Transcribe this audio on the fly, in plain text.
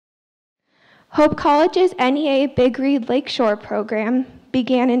Hope College's NEA Big Read Lakeshore program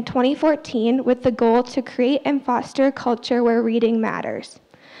began in 2014 with the goal to create and foster a culture where reading matters.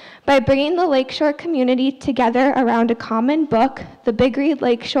 By bringing the Lakeshore community together around a common book, the Big Read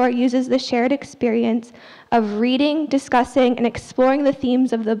Lakeshore uses the shared experience of reading, discussing, and exploring the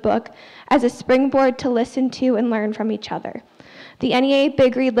themes of the book as a springboard to listen to and learn from each other. The NEA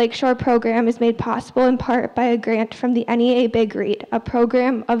Big Read Lakeshore program is made possible in part by a grant from the NEA Big Read, a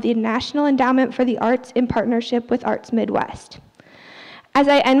program of the National Endowment for the Arts in partnership with Arts Midwest. As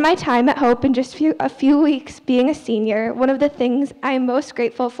I end my time at Hope in just a few weeks being a senior, one of the things I am most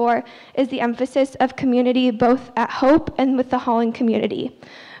grateful for is the emphasis of community both at Hope and with the Holland community.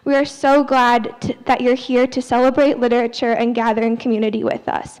 We are so glad that you're here to celebrate literature and gather in community with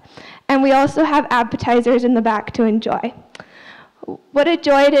us. And we also have appetizers in the back to enjoy. What a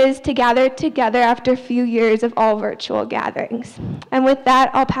joy it is to gather together after a few years of all virtual gatherings. And with that,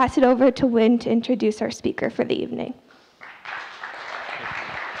 I'll pass it over to Wynn to introduce our speaker for the evening.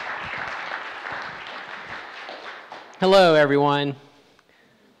 Hello, everyone.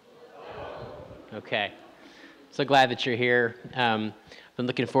 Okay, so glad that you're here. Been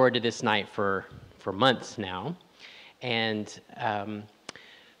looking forward to this night for months now. And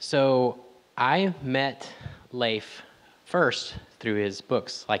so I met Leif first through his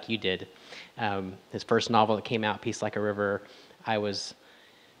books, like you did. His first novel that came out, Peace Like a River,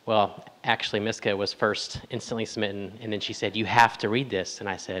 actually Miska was first instantly smitten, and then she said, "You have to read this." And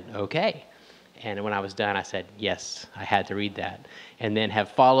I said, "Okay." And when I was done, I said, yes, I had to read that. And then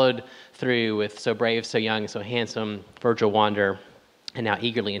have followed through with So Brave, So Young, So Handsome, Virgil Wander, and now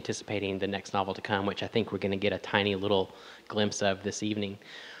eagerly anticipating the next novel to come, which I think we're going to get a tiny little glimpse of this evening.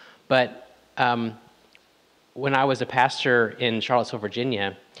 But when I was a pastor in Charlottesville,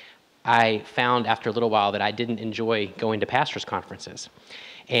 Virginia, I found after a little while that I didn't enjoy going to pastors' conferences.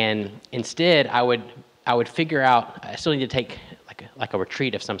 And instead, I would figure out, I still need to take like a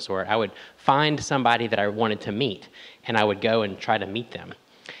retreat of some sort. I would find somebody that I wanted to meet, and I would go and try to meet them.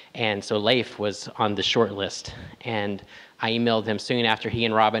 And so Leif was on the short list, and I emailed him soon after he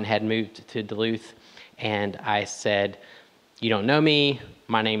and Robin had moved to Duluth, and I said, "You don't know me,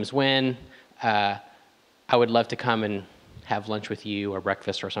 my name's Wynn, I would love to come and have lunch with you or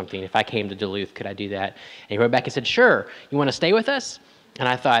breakfast or something. If I came to Duluth, could I do that?" And he wrote back and said, "Sure, you want to stay with us?" And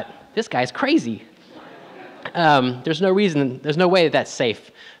I thought, this guy's crazy. There's no way that that's safe.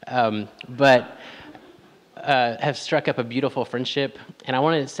 But have struck up a beautiful friendship. And I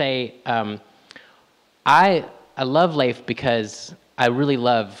wanted to say, I love Leif because I really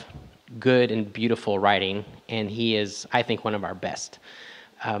love good and beautiful writing, and he is, I think, one of our best.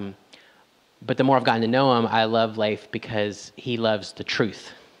 But the more I've gotten to know him, I love Leif because he loves the truth,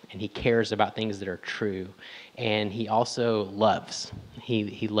 and he cares about things that are true. And he also loves.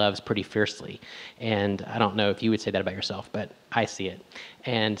 He loves pretty fiercely. And I don't know if you would say that about yourself, but I see it.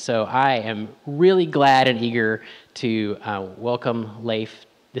 And so I am really glad and eager to welcome Leif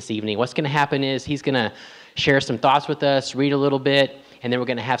this evening. What's going to happen is he's going to share some thoughts with us, read a little bit, and then we're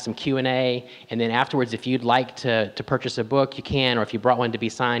going to have some Q&A. And then afterwards, if you'd like to purchase a book, you can, or if you brought one to be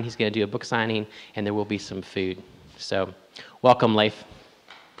signed, he's going to do a book signing, and there will be some food. So welcome, Leif.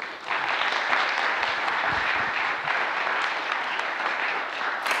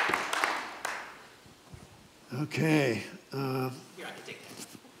 Okay. Hand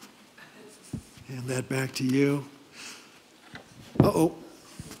that back to you. Uh-oh.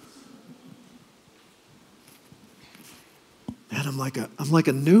 Man, I'm like a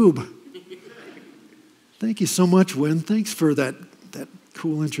noob. Thank you so much, Wynn. Thanks for that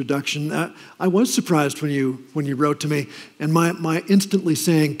cool introduction. I was surprised when you wrote to me, and my instantly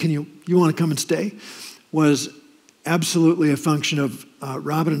saying, you want to come and stay, was absolutely a function of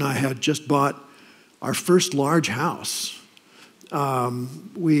Robin and I had just bought our first large house.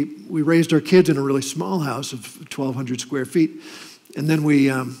 We raised our kids in a really small house of 1,200 square feet, and then we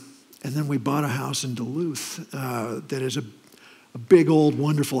bought a house in Duluth that is a big old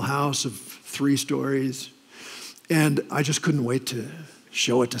wonderful house of 3 stories, and I just couldn't wait to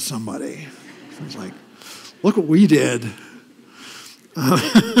show it to somebody. I was like, "Look what we did!"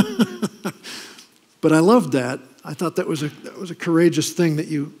 But I loved that. I thought that was a courageous thing that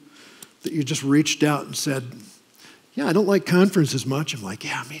you just reached out and said, "Yeah, I don't like conferences much." I'm like,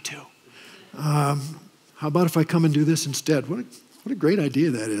 "Yeah, me too. How about if I come and do this instead?" What a great idea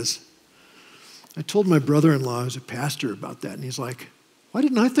that is. I told my brother-in-law, who's a pastor, about that, and he's like, "Why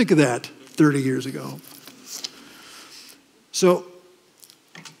didn't I think of that 30 years ago?" So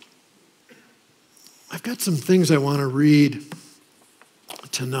I've got some things I want to read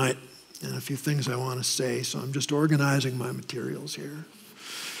tonight and a few things I want to say, so I'm just organizing my materials here.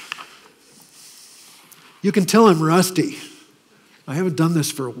 You can tell I'm rusty. I haven't done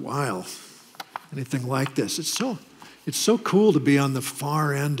this for a while, anything like this. It's so cool to be on the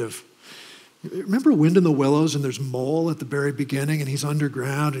far end of, remember Wind in the Willows, and there's Mole at the very beginning, and he's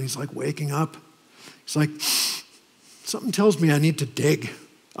underground, and he's like waking up. He's like, something tells me I need to dig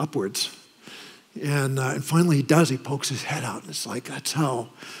upwards. And finally he does. He pokes his head out, and it's like, that's how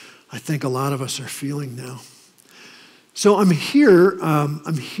I think a lot of us are feeling now. So I'm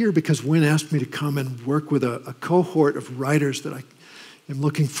here because Wynn asked me to come and work with a cohort of writers that I am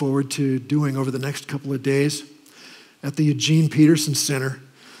looking forward to doing over the next couple of days at the Eugene Peterson Center.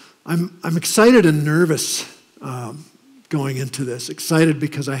 I'm excited and nervous going into this. Excited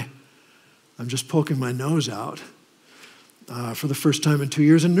because I'm just poking my nose out for the first time in 2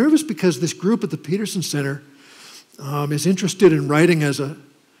 years, and nervous because this group at the Peterson Center is interested in writing as a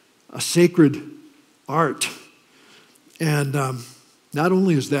sacred art. And not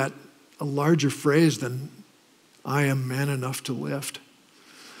only is that a larger phrase than I am man enough to lift,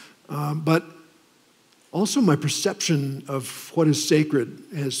 but also my perception of what is sacred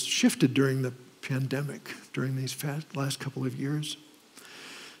has shifted during the pandemic, during these last couple of years.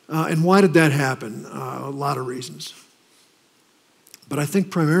 And why did that happen? A lot of reasons. But I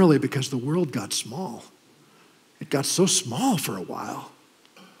think primarily because the world got small. It got so small for a while.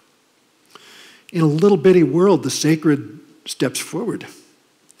 In a little bitty world, the sacred steps forward.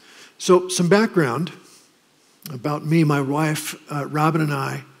 So some background about me. My wife, Robin, and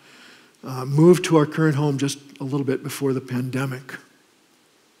I moved to our current home just a little bit before the pandemic.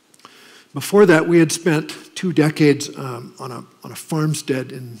 Before that, we had spent 2 decades on a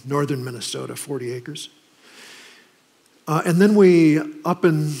farmstead in northern Minnesota, 40 acres. And then we up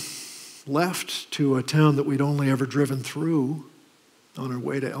and left to a town that we'd only ever driven through on our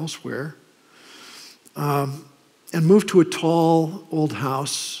way to elsewhere, and moved to a tall old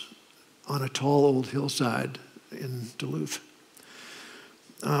house on a tall old hillside in Duluth.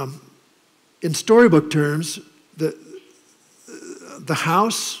 In storybook terms, the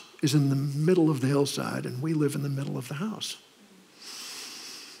house is in the middle of the hillside, and we live in the middle of the house.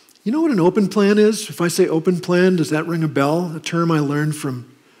 You know what an open plan is? If I say open plan, does that ring a bell? A term I learned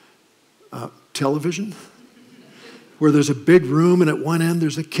from television, where there's a big room, and at one end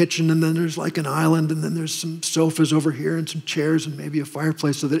there's a kitchen, and then there's like an island, and then there's some sofas over here, and some chairs, and maybe a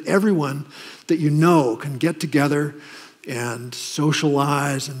fireplace, so that everyone that you know can get together and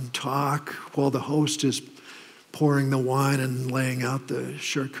socialize and talk while the host is pouring the wine and laying out the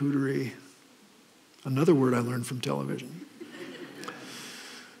charcuterie. Another word I learned from television.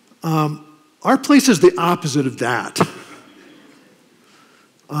 Our place is the opposite of that.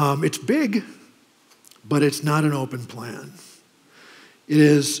 It's big, but it's not an open plan. It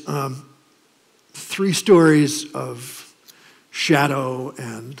is 3 stories of shadow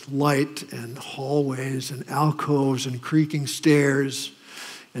and light and hallways and alcoves and creaking stairs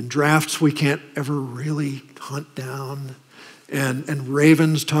and drafts we can't ever really hunt down and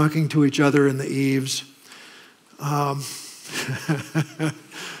ravens talking to each other in the eaves.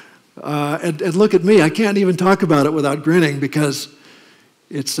 And look at me, I can't even talk about it without grinning because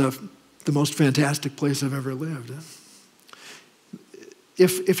it's the most fantastic place I've ever lived.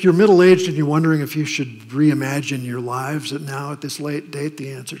 If you're middle-aged and you're wondering if you should reimagine your lives now at this late date,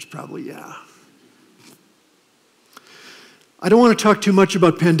 the answer is probably yeah. I don't want to talk too much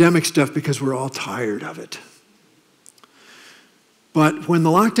about pandemic stuff because we're all tired of it. But when the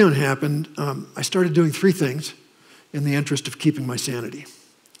lockdown happened, I started doing 3 things in the interest of keeping my sanity.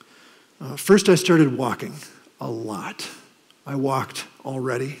 First, I started walking a lot. I walked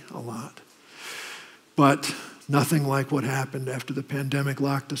already a lot. But nothing like what happened after the pandemic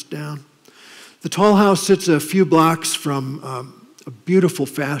locked us down. The tall house sits a few blocks from a beautiful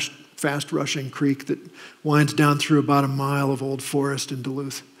fast-rushing creek that winds down through about a mile of old forest in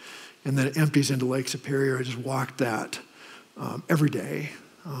Duluth, and then it empties into Lake Superior. I just walked that every day,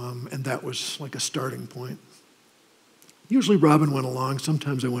 and that was like a starting point. Usually Robin went along,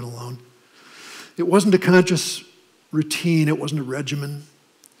 sometimes I went alone. It wasn't a conscious routine, it wasn't a regimen.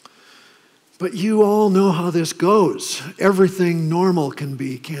 But you all know how this goes. Everything normal can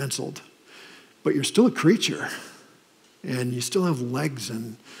be canceled, but you're still a creature, and you still have legs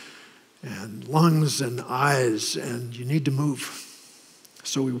and lungs and eyes, and you need to move.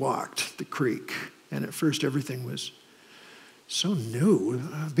 So we walked the creek, and at first everything was so new,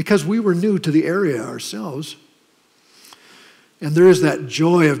 because we were new to the area ourselves. And there is that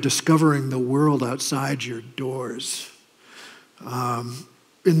joy of discovering the world outside your doors.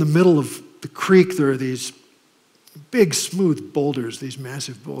 In the middle of the creek, there are these big, smooth boulders, these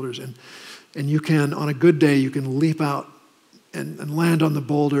massive boulders, and you can, on a good day, you can leap out and land on the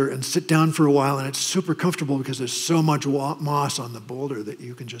boulder and sit down for a while, and it's super comfortable because there's so much moss on the boulder that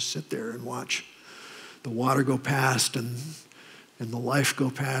you can just sit there and watch the water go past and the life go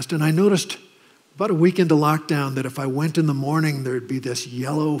past. And I noticed about a week into lockdown that if I went in the morning, there'd be this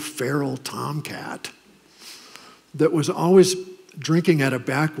yellow feral tomcat that was always drinking at a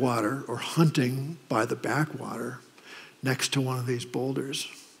backwater or hunting by the backwater next to one of these boulders.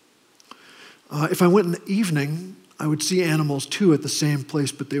 If I went in the evening, I would see animals too at the same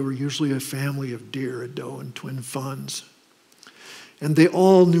place, but they were usually a family of deer, a doe and twin fawns. And they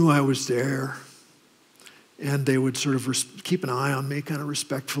all knew I was there, and they would sort of keep an eye on me kind of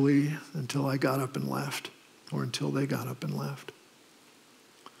respectfully until I got up and left, or until they got up and left.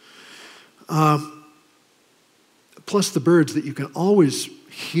 Plus the birds that you can always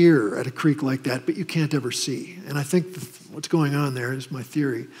hear at a creek like that, but you can't ever see. And I think what's going on there, is my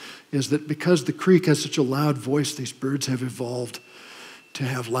theory, is that because the creek has such a loud voice, these birds have evolved to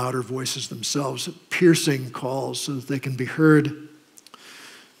have louder voices themselves, piercing calls so that they can be heard.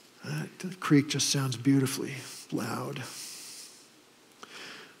 The creek just sounds beautifully loud.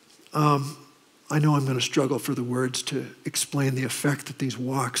 I know I'm going to struggle for the words to explain the effect that these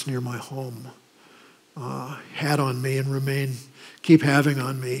walks near my home had on me and keep having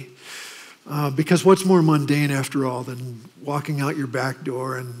on me. Because what's more mundane, after all, than walking out your back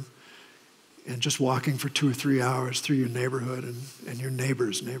door and just walking for 2 or 3 hours through your neighborhood and your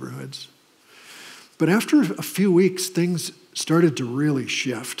neighbors' neighborhoods? But after a few weeks, things started to really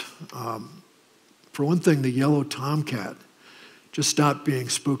shift. For one thing, the yellow tomcat just stopped being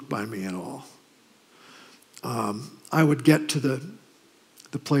spooked by me at all. I would get to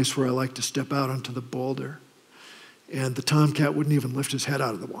the place where I like to step out onto the boulder, and the tomcat wouldn't even lift his head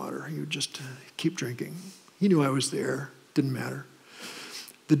out of the water. He would just keep drinking. He knew I was there. Didn't matter.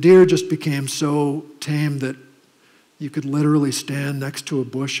 The deer just became so tame that you could literally stand next to a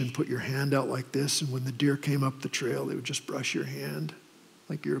bush and put your hand out like this, and when the deer came up the trail, they would just brush your hand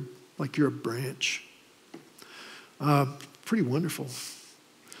like you're a branch. Pretty wonderful.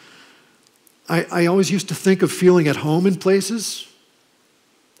 I always used to think of feeling at home in places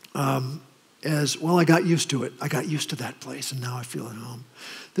as, well, I got used to it. I got used to that place, and now I feel at home.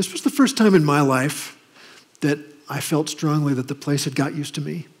 This was the first time in my life that I felt strongly that the place had got used to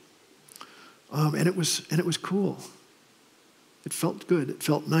me, and it was cool. It felt good. It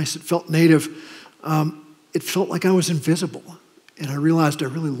felt nice. It felt native. It felt like I was invisible, and I realized I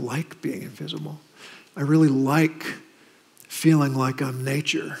really like being invisible. I really like feeling like I'm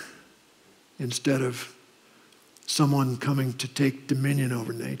nature instead of someone coming to take dominion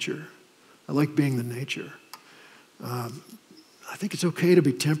over nature. I like being the nature. I think it's okay to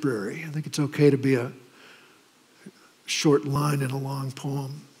be temporary. I think it's okay to be a short line in a long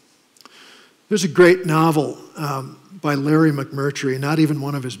poem. There's a great novel by Larry McMurtry, not even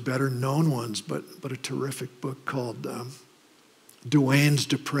one of his better known ones, but a terrific book called Duane's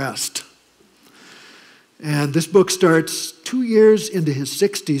Depressed. And this book starts 2 years into his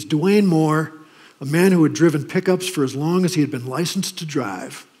 60s. Duane Moore, a man who had driven pickups for as long as he had been licensed to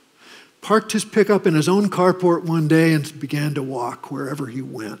drive, parked his pickup in his own carport one day and began to walk wherever he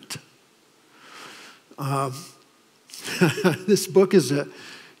went. This book is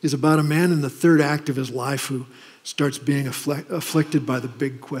about a man in the third act of his life who starts being afflicted by the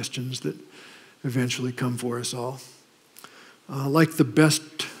big questions that eventually come for us all. Like the best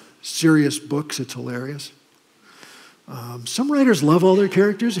serious books, it's hilarious. Some writers love all their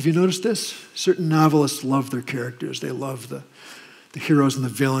characters. Have you noticed this? Certain novelists love their characters. They love the heroes and the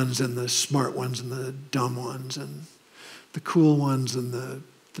villains and the smart ones and the dumb ones and the cool ones and the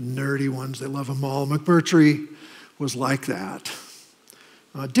nerdy ones. They love them all. McMurtry was like that.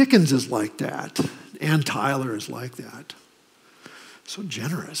 Dickens is like that. Ann Tyler is like that. So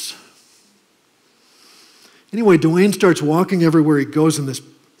generous. Anyway, Duane starts walking everywhere he goes in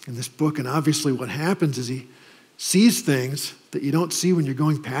this book, and obviously what happens is he sees things that you don't see when you're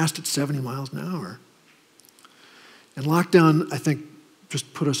going past at 70 miles an hour. And lockdown, I think,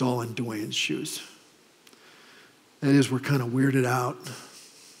 just put us all in Duane's shoes. That is, we're kind of weirded out,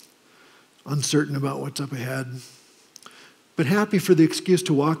 uncertain about what's up ahead, but happy for the excuse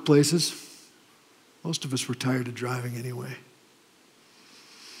to walk places. Most of us were tired of driving anyway.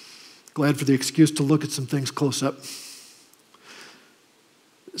 Glad for the excuse to look at some things close up.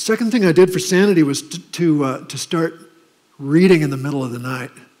 The second thing I did for sanity was to start reading in the middle of the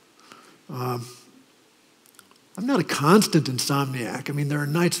night. I'm not a constant insomniac. I mean, there are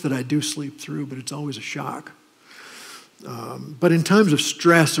nights that I do sleep through, but it's always a shock. But in times of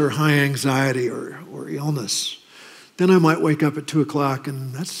stress or high anxiety or illness, then I might wake up at 2 o'clock,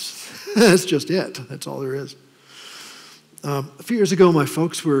 and that's just it. That's all there is. A few years ago, my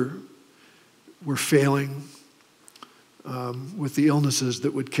folks were failing with the illnesses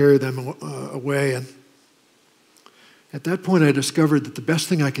that would carry them away. And at that point, I discovered that the best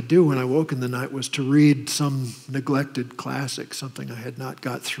thing I could do when I woke in the night was to read some neglected classic, something I had not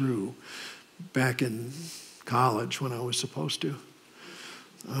got through back in college when I was supposed to.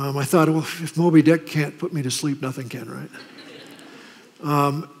 I thought, well, if Moby Dick can't put me to sleep, nothing can, right?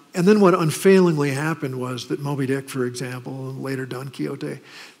 And then what unfailingly happened was that Moby Dick, for example, and later Don Quixote,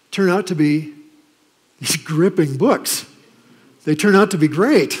 turned out to be these gripping books. They turned out to be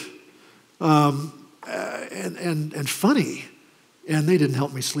great and funny, and they didn't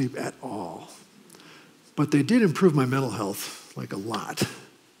help me sleep at all. But they did improve my mental health, like a lot.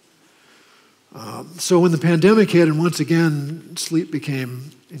 So when the pandemic hit, and once again, sleep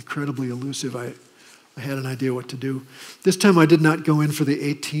became incredibly elusive, I had an idea what to do. This time I did not go in for the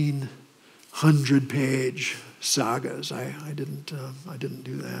 1,800-page sagas. I didn't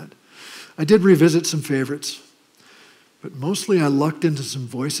do that. I did revisit some favorites, but mostly I lucked into some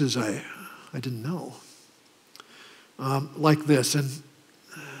voices I didn't know. Like this, and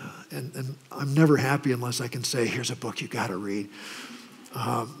I'm never happy unless I can say, here's a book you got to read.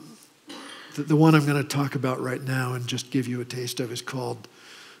 The one I'm going to talk about right now and just give you a taste of is called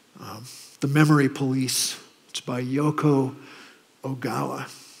The Memory Police. It's by Yoko Ogawa.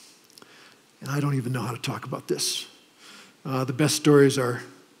 And I don't even know how to talk about this. The best stories are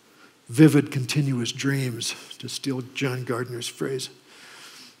vivid, continuous dreams, to steal John Gardner's phrase.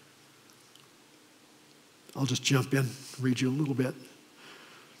 I'll just jump in, read you a little bit.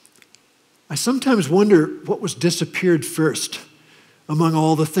 I sometimes wonder what was disappeared first among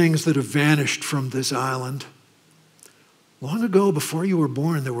all the things that have vanished from this island. Long ago, before you were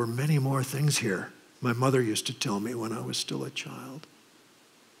born, there were many more things here, my mother used to tell me when I was still a child.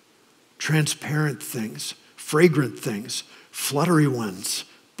 Transparent things, fragrant things, fluttery ones,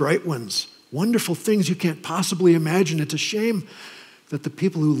 bright ones, wonderful things you can't possibly imagine. It's a shame that the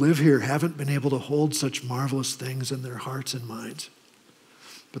people who live here haven't been able to hold such marvelous things in their hearts and minds.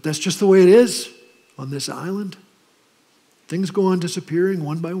 But that's just the way it is on this island. Things go on disappearing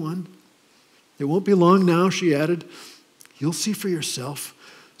one by one. It won't be long now, she added. You'll see for yourself.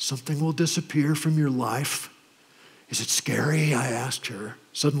 Something will disappear from your life. Is it scary? I asked her,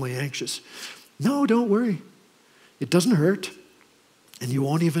 suddenly anxious. No, don't worry. It doesn't hurt, and you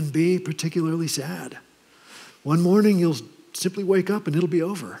won't even be particularly sad. One morning you'll simply wake up and it'll be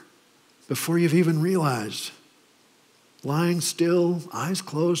over before you've even realized. Lying still, eyes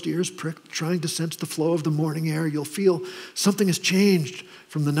closed, ears pricked, trying to sense the flow of the morning air, you'll feel something has changed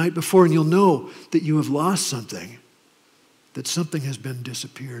from the night before, and you'll know that you have lost something, that something has been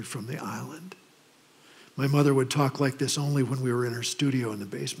disappeared from the island. My mother would talk like this only when we were in her studio in the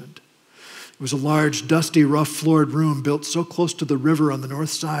basement. It was a large, dusty, rough-floored room built so close to the river on the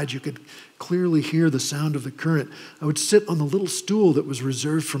north side you could clearly hear the sound of the current. I would sit on the little stool that was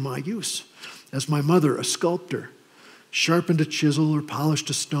reserved for my use, as my mother, a sculptor, sharpened a chisel or polished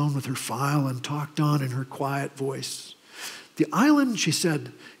a stone with her file and talked on in her quiet voice. The island, she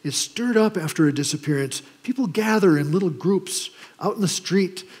said, is stirred up after a disappearance. People gather in little groups out in the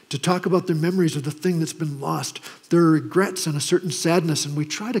street to talk about their memories of the thing that's been lost. There are regrets and a certain sadness, and we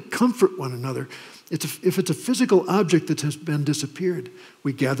try to comfort one another. If it's a physical object that has been disappeared,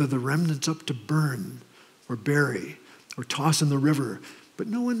 we gather the remnants up to burn or bury or toss in the river. But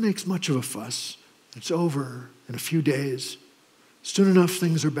no one makes much of a fuss. It's over in a few days. Soon enough,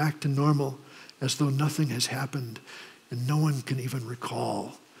 things are back to normal, as though nothing has happened, and no one can even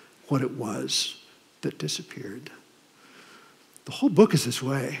recall what it was that disappeared. The whole book is this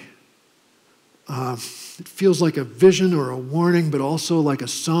way. It feels like a vision or a warning, but also like a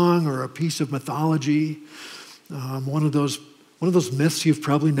song or a piece of mythology. One of those myths you've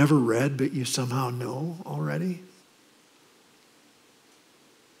probably never read, but you somehow know already.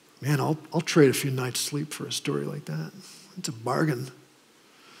 Man, I'll trade a few nights' sleep for a story like that. It's a bargain.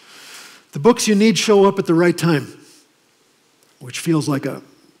 The books you need show up at the right time, which feels like a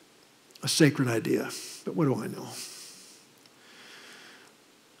sacred idea. But what do I know?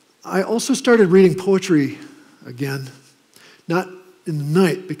 I also started reading poetry again, not in the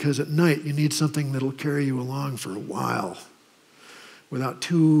night, because at night you need something that'll carry you along for a while without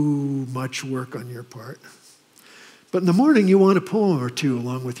too much work on your part. But in the morning, you want a poem or two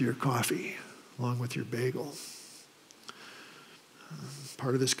along with your coffee, along with your bagel.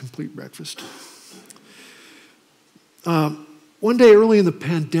 Part of this complete breakfast. One day early in the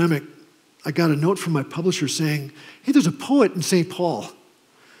pandemic, I got a note from my publisher saying, hey, there's a poet in St. Paul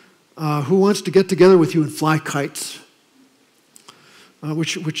who wants to get together with you and fly kites,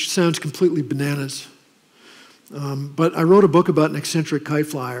 which sounds completely bananas. But I wrote a book about an eccentric kite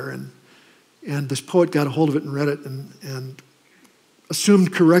flyer, and this poet got a hold of it and read it and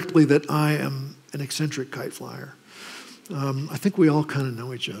assumed correctly that I am an eccentric kite flyer. I think we all kind of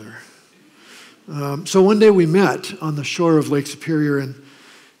know each other. So one day we met on the shore of Lake Superior, and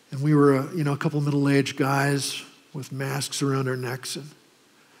we were a couple middle-aged guys with masks around our necks and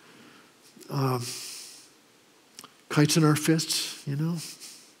kites in our fists,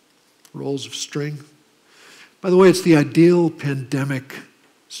 rolls of string. By the way, it's the ideal pandemic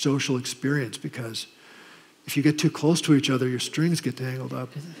social experience, because if you get too close to each other, your strings get tangled up.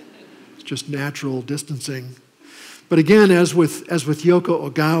 It's just natural distancing. But again, as with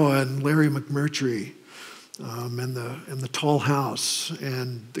Yoko Ogawa and Larry McMurtry, and the Tall House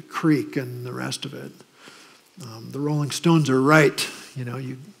and the Creek and the rest of it, the Rolling Stones are right.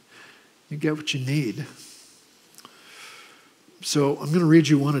 You get what you need. So I'm going to read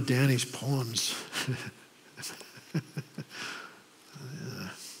you one of Danny's poems.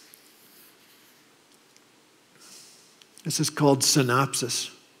 This is called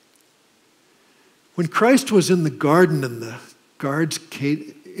Synopsis. When Christ was in the garden and the guards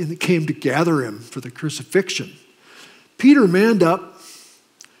came to gather him for the crucifixion, Peter manned up,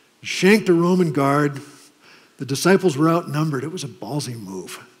 shanked a Roman guard. The disciples were outnumbered. It was a ballsy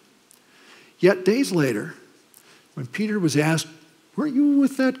move. Yet days later, when Peter was asked, "Weren't you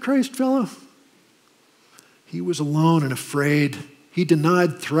with that Christ fellow?" He was alone and afraid. He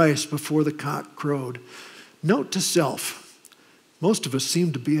denied thrice before the cock crowed. Note to self, most of us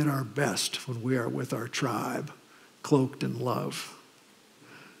seem to be at our best when we are with our tribe, cloaked in love.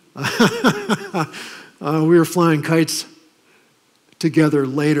 We were flying kites together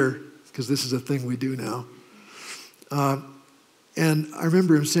later, because this is a thing we do now. And I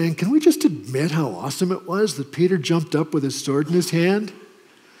remember him saying, "Can we just admit how awesome it was that Peter jumped up with his sword in his hand?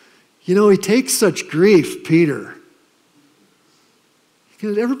 He takes such grief, Peter.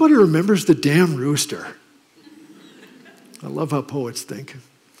 Because everybody remembers the damn rooster." I love how poets think.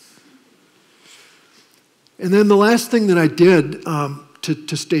 And then the last thing that I did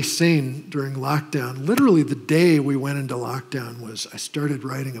to stay sane during lockdown, literally the day we went into lockdown, was I started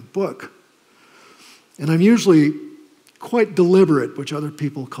writing a book. And I'm usually quite deliberate, which other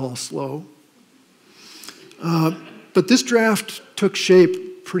people call slow. But this draft took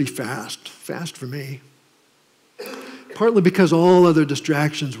shape pretty fast for me. Partly because all other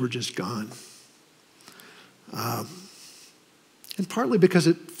distractions were just gone. And partly because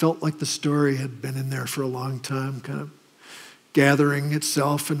it felt like the story had been in there for a long time, kind of gathering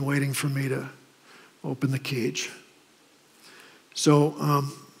itself and waiting for me to open the cage. So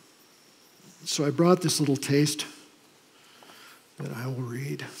I brought this little taste that I will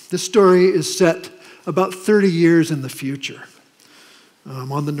read. This story is set about 30 years in the future,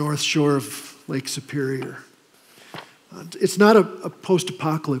 on the north shore of Lake Superior. It's not a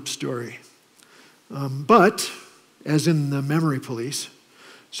post-apocalypse story, but as in the Memory Police,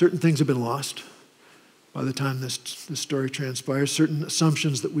 certain things have been lost by the time this story transpires. Certain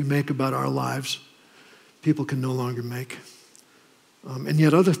assumptions that we make about our lives, people can no longer make. And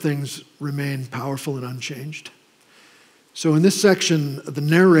yet other things remain powerful and unchanged. So in this section, the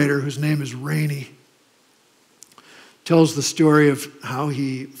narrator, whose name is Rainey, tells the story of how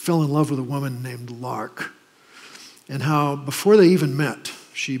he fell in love with a woman named Lark, and how before they even met,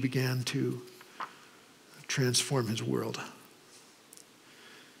 she began to transform his world.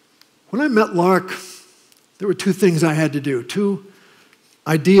 When I met Lark, there were two things I had to do, two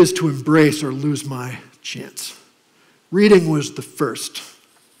ideas to embrace or lose my chance. Reading was the first.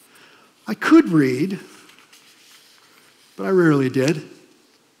 I could read, but I rarely did.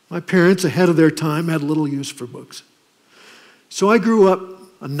 My parents, ahead of their time, had little use for books. So I grew up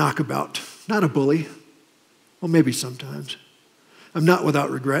a knockabout, not a bully. Well, maybe sometimes. I'm not without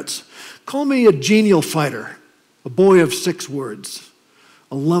regrets. Call me a genial fighter, a boy of 6 words,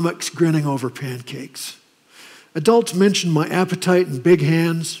 a lummox grinning over pancakes. Adults mention my appetite and big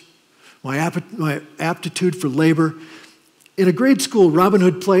hands, my aptitude for labor. In a grade school Robin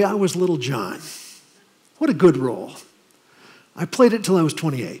Hood play, I was Little John. What a good role. I played it till I was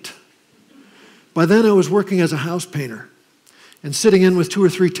 28. By then I was working as a house painter and sitting in with 2 or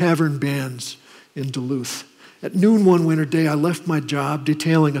 3 tavern bands in Duluth. At noon one winter day, I left my job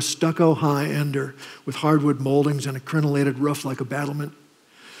detailing a stucco high-ender with hardwood moldings and a crenellated roof like a battlement.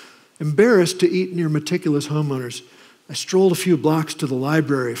 Embarrassed to eat near meticulous homeowners, I strolled a few blocks to the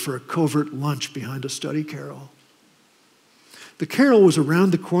library for a covert lunch behind a study carrel. The carrel was around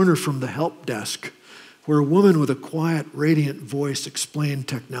the corner from the help desk, where a woman with a quiet, radiant voice explained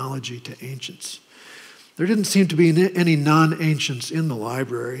technology to ancients. There didn't seem to be any non-ancients in the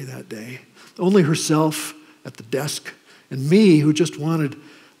library that day, only herself at the desk, and me, who just wanted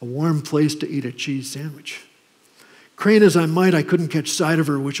a warm place to eat a cheese sandwich. Crane as I might, I couldn't catch sight of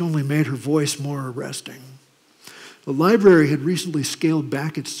her, which only made her voice more arresting. The library had recently scaled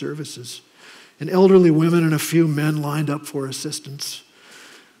back its services, and elderly women and a few men lined up for assistance.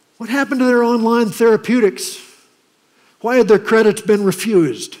 What happened to their online therapeutics? Why had their credits been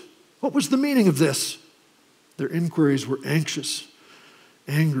refused? What was the meaning of this? Their inquiries were anxious,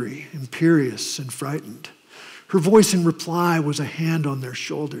 angry, imperious, and frightened. Her voice in reply was a hand on their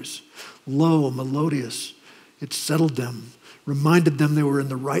shoulders, low, melodious. It settled them, reminded them they were in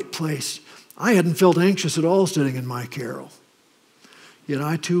the right place. I hadn't felt anxious at all sitting in my carrel. Yet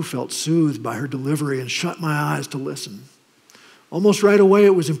I too felt soothed by her delivery and shut my eyes to listen. Almost right away,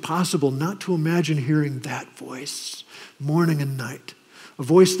 it was impossible not to imagine hearing that voice, morning and night, a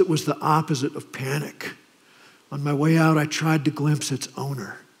voice that was the opposite of panic. On my way out, I tried to glimpse its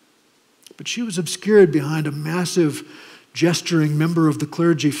owner. But she was obscured behind a massive, gesturing member of the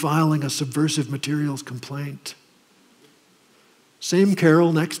clergy filing a subversive materials complaint. Same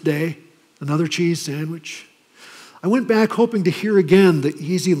carol next day, another cheese sandwich. I went back hoping to hear again the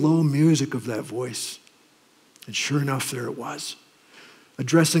easy, low music of that voice. And sure enough, there it was,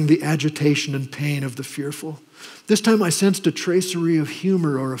 addressing the agitation and pain of the fearful. This time I sensed a tracery of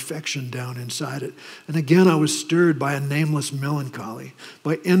humor or affection down inside it. And again I was stirred by a nameless melancholy,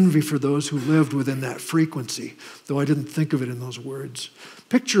 by envy for those who lived within that frequency, though I didn't think of it in those words.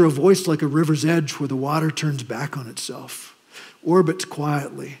 Picture a voice like a river's edge where the water turns back on itself, orbits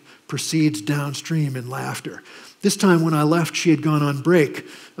quietly, proceeds downstream in laughter. This time when I left, she had gone on break.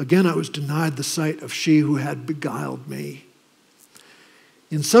 Again, I was denied the sight of she who had beguiled me.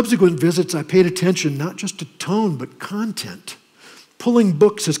 In subsequent visits, I paid attention not just to tone, but content. Pulling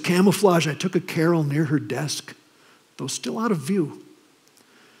books as camouflage, I took a carol near her desk, though still out of view.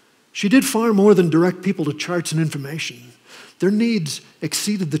 She did far more than direct people to charts and information. Their needs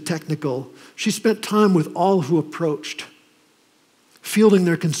exceeded the technical. She spent time with all who approached, fielding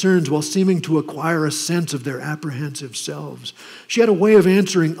their concerns while seeming to acquire a sense of their apprehensive selves. She had a way of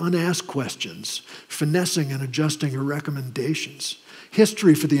answering unasked questions, finessing and adjusting her recommendations.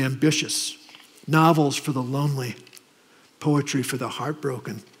 History for the ambitious, novels for the lonely, poetry for the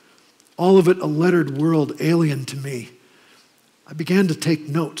heartbroken. All of it a lettered world alien to me. I began to take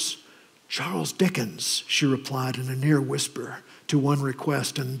notes. Charles Dickens, she replied in a near whisper to one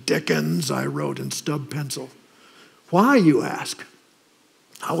request, and Dickens, I wrote in stub pencil. Why, you ask?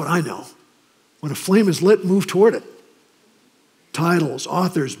 How would I know? When a flame is lit, move toward it. Titles,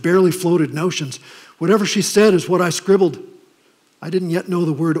 authors, barely floated notions. Whatever she said is what I scribbled. I didn't yet know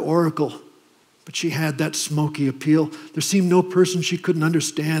the word oracle, but she had that smoky appeal. There seemed no person she couldn't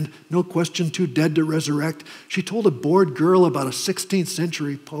understand, no question too dead to resurrect. She told a bored girl about a 16th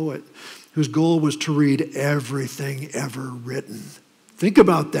century poet whose goal was to read everything ever written. Think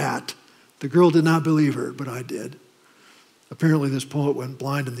about that. The girl did not believe her, but I did. Apparently this poet went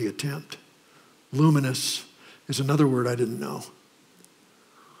blind in the attempt. Luminous is another word I didn't know.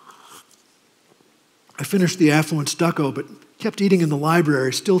 I finished the affluent stucco, but kept eating in the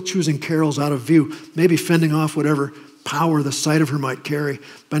library, still choosing carols out of view, maybe fending off whatever power the sight of her might carry.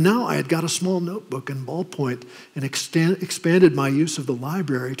 By now, I had got a small notebook and ballpoint and expanded my use of the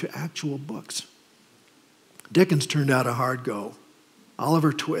library to actual books. Dickens turned out a hard go.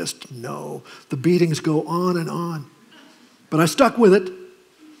 Oliver Twist, no. The beatings go on and on. But I stuck with it.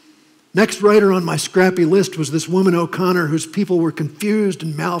 Next writer on my scrappy list was this woman O'Connor, whose people were confused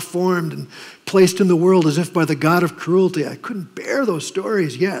and malformed and placed in the world as if by the god of cruelty. I couldn't bear those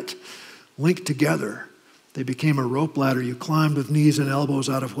stories yet. Linked together, they became a rope ladder you climbed with knees and elbows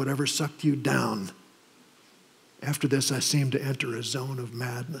out of whatever sucked you down. After this, I seemed to enter a zone of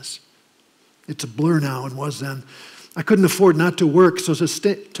madness. It's a blur now and was then. I couldn't afford not to work, so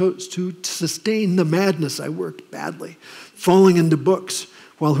to sustain the madness, I worked badly, falling into books,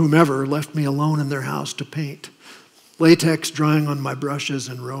 while whomever left me alone in their house to paint. Latex drying on my brushes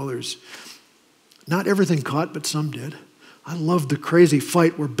and rollers. Not everything caught, but some did. I loved the crazy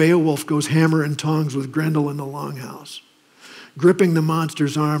fight where Beowulf goes hammer and tongs with Grendel in the longhouse, gripping the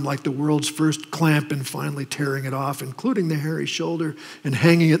monster's arm like the world's first clamp and finally tearing it off, including the hairy shoulder, and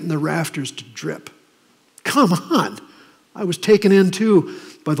hanging it in the rafters to drip. Come on! I was taken in, too,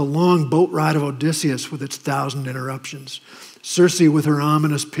 by the long boat ride of Odysseus with its 1,000 interruptions. Circe with her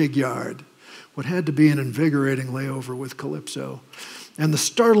ominous pig yard, what had to be an invigorating layover with Calypso, and the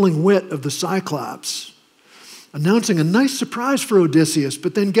startling wit of the Cyclops, announcing a nice surprise for Odysseus,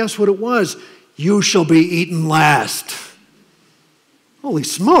 but then guess what it was? You shall be eaten last. Holy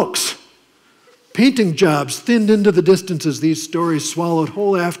smokes! Painting jobs thinned into the distances. These stories swallowed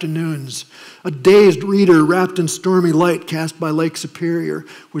whole afternoons. A dazed reader wrapped in stormy light cast by Lake Superior,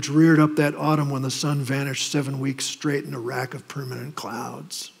 which reared up that autumn when the sun vanished 7 weeks straight in a rack of permanent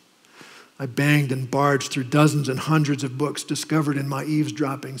clouds. I banged and barged through dozens and hundreds of books discovered in my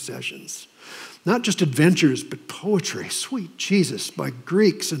eavesdropping sessions. Not just adventures, but poetry, sweet Jesus, by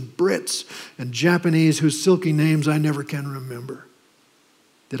Greeks and Brits and Japanese whose silky names I never can remember.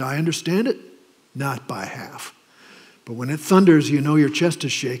 Did I understand it? Not by half. But when it thunders, you know your chest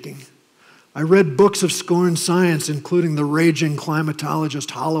is shaking. I read books of scorned science, including the raging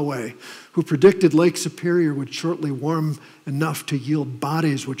climatologist Holloway, who predicted Lake Superior would shortly warm enough to yield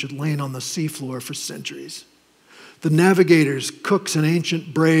bodies which had lain on the seafloor for centuries. The navigators, cooks, and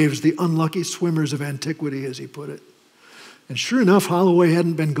ancient braves, the unlucky swimmers of antiquity, as he put it. And sure enough, Holloway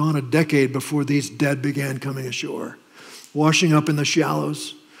hadn't been gone a decade before these dead began coming ashore, washing up in the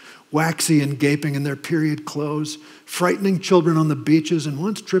shallows, waxy and gaping in their period clothes, frightening children on the beaches, and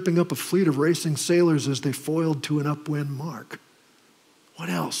once tripping up a fleet of racing sailors as they foiled to an upwind mark. What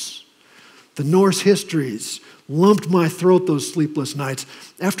else? The Norse histories lumped my throat those sleepless nights.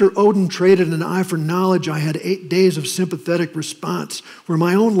 After Odin traded an eye for knowledge, I had 8 days of sympathetic response where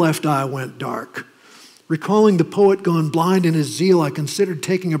my own left eye went dark. Recalling the poet gone blind in his zeal, I considered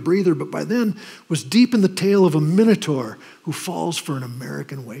taking a breather, but by then was deep in the tale of a minotaur who falls for an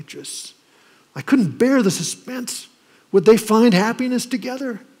American waitress. I couldn't bear the suspense. Would they find happiness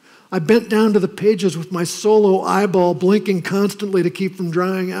together? I bent down to the pages with my solo eyeball blinking constantly to keep from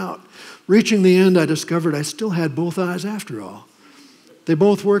drying out. Reaching the end, I discovered I still had both eyes after all. They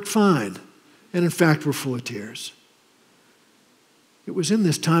both worked fine, and in fact were full of tears. It was in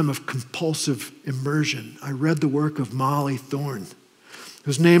this time of compulsive immersion I read the work of Molly Thorne,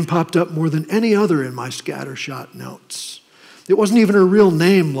 whose name popped up more than any other in my scattershot notes. It wasn't even her real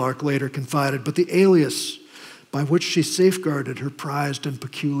name, Lark later confided, but the alias by which she safeguarded her prized and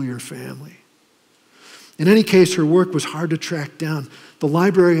peculiar family. In any case, her work was hard to track down. The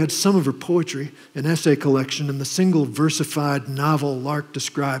library had some of her poetry, an essay collection, and the single versified novel Lark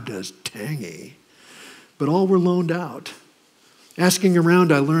described as tangy. But all were loaned out. Asking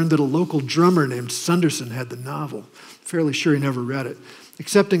around, I learned that a local drummer named Sunderson had the novel. Fairly sure he never read it.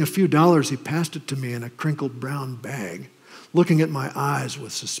 Accepting a few dollars, he passed it to me in a crinkled brown bag, looking at my eyes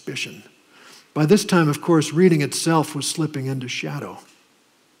with suspicion. By this time, of course, reading itself was slipping into shadow.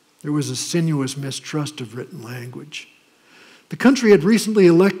 There was a sinuous mistrust of written language. The country had recently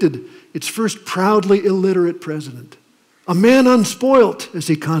elected its first proudly illiterate president, a man unspoilt, as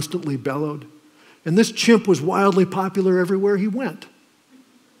he constantly bellowed. And this chimp was wildly popular everywhere he went.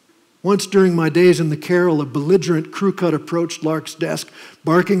 Once during my days in the Carroll, a belligerent crew cut approached Lark's desk,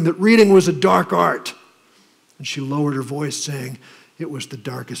 barking that reading was a dark art. And she lowered her voice, saying it was the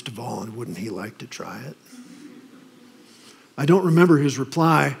darkest of all, and wouldn't he like to try it? I don't remember his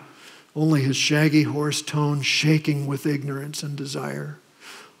reply, only his shaggy hoarse tone shaking with ignorance and desire.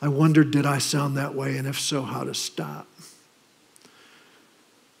 I wondered, did I sound that way, and if so, how to stop?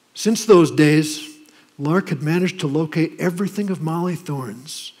 Since those days, Lark had managed to locate everything of Molly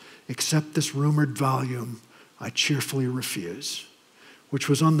Thorne's except this rumored volume, I Cheerfully Refuse, which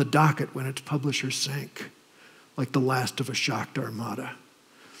was on the docket when its publisher sank, like the last of a shocked armada.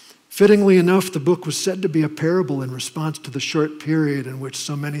 Fittingly enough, the book was said to be a parable in response to the short period in which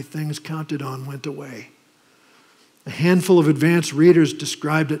so many things counted on went away. A handful of advanced readers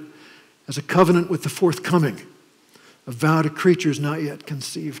described it as a covenant with the forthcoming, a vow to creatures not yet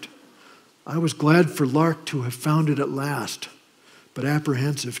conceived. I was glad for Lark to have found it at last, but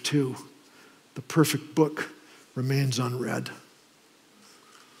apprehensive too. The perfect book remains unread.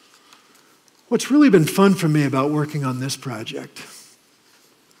 What's really been fun for me about working on this project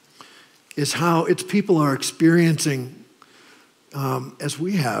is how its people are experiencing, as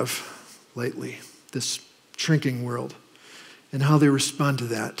we have lately, this shrinking world, and how they respond to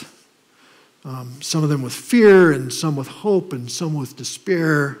that. Some of them with fear, and some with hope, and some with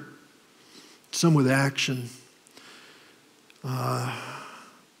despair, some with action.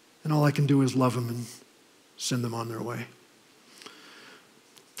 And all I can do is love them and send them on their way.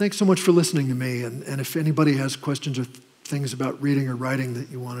 Thanks so much for listening to me, and if anybody has questions or things about reading or writing that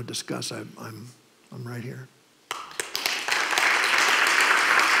you want to discuss, I'm right here.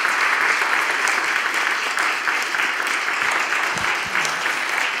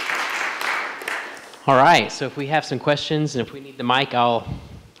 All right, so if we have some questions and if we need the mic, I'll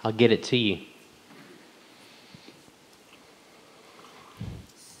get it to you.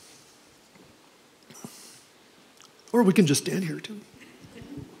 Or we can just stand here too.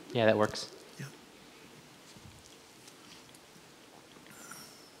 Yeah, that works.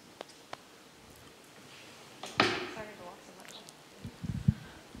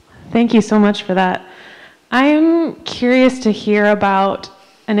 Thank you so much for that. I'm curious to hear about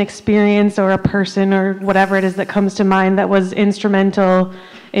an experience or a person or whatever it is that comes to mind that was instrumental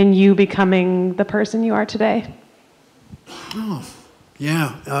in you becoming the person you are today. Oh,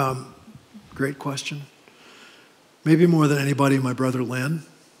 yeah. Great question. Maybe more than anybody, my brother Len,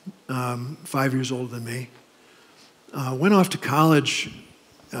 5 years older than me. Went off to college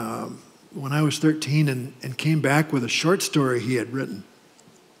when I was 13 and came back with a short story he had written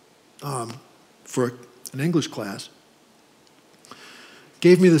for an English class.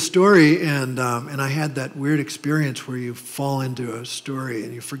 Gave me the story, and I had that weird experience where you fall into a story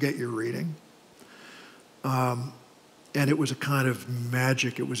and you forget you're reading. And it was a kind of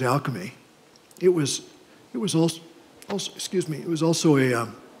magic. It was alchemy. It was also a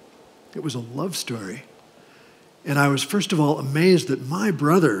love story. And I was, first of all, amazed that my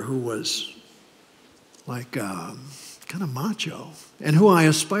brother, who was like kind of macho, and who I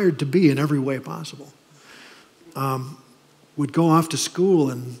aspired to be in every way possible, would go off to school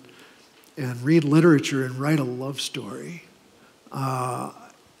and read literature and write a love story. And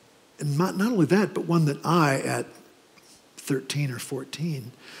not only that, but one that I, at 13 or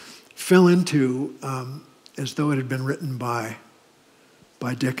 14, fell into as though it had been written by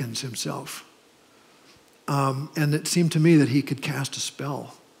Dickens himself. And it seemed to me that he could cast a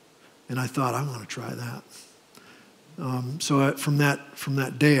spell. And I thought, I want to try that. So from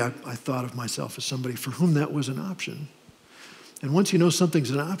that day, I thought of myself as somebody for whom that was an option. And once you know something's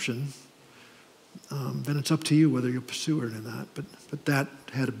an option, then it's up to you whether you pursue it or not. But that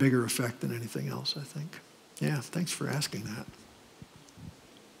had a bigger effect than anything else, I think. Yeah, thanks for asking that.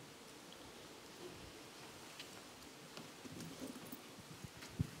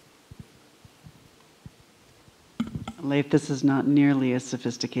 Leif, this is not nearly as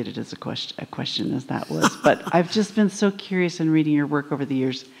sophisticated as a question as that was, but I've just been so curious in reading your work over the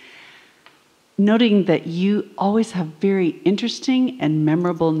years, noting that you always have very interesting and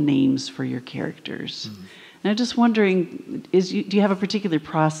memorable names for your characters. Mm-hmm. And I'm just wondering, do you have a particular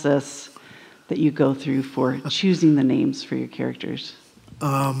process that you go through for choosing the names for your characters?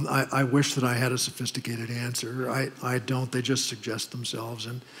 I wish that I had a sophisticated answer. I don't. They just suggest themselves.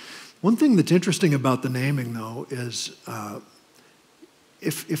 And one thing that's interesting about the naming, though, is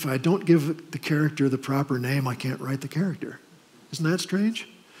if I don't give the character the proper name, I can't write the character. Isn't that strange?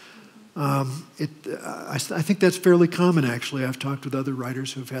 I think that's fairly common, actually. I've talked with other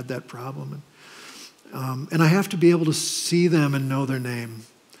writers who've had that problem. And I have to be able to see them and know their name.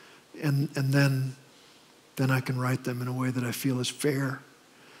 And then I can write them in a way that I feel is fair.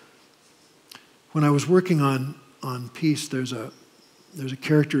 When I was working on Peace, there's a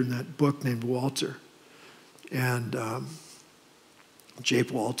character in that book named Walter, and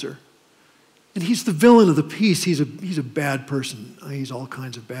Jape Walter. And he's the villain of the piece. He's a bad person. He's all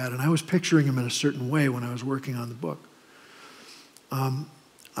kinds of bad. And I was picturing him in a certain way when I was working on the book.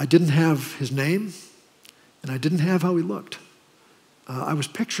 I didn't have his name, and I didn't have how he looked. I was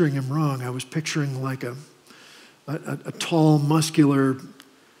picturing him wrong. I was picturing like a tall, muscular.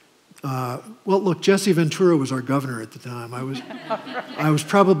 Well, look, Jesse Ventura was our governor at the time. I was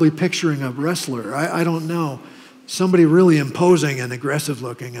probably picturing a wrestler. I don't know, somebody really imposing and aggressive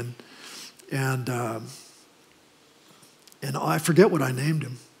looking, and I forget what I named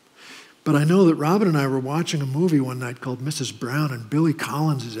him. But I know that Robin and I were watching a movie one night called Mrs. Brown, and Billy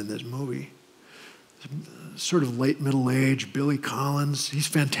Collins is in this movie. Sort of late middle age, Billy Collins. He's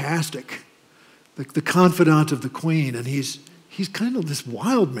fantastic. The confidant of the Queen, and he's kind of this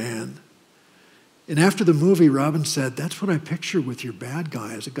wild man. And after the movie, Robin said, "That's what I picture with your bad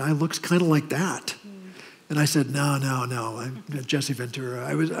guy, is a guy looks kind of like that." And I said, no, I'm Jesse Ventura.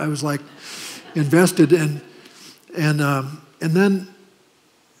 I was like invested, and then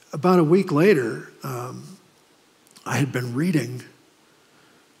about a week later, I had been reading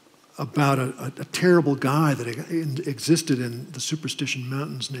about a terrible guy that existed in the Superstition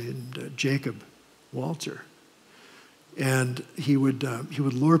Mountains named Jacob Walter. And he would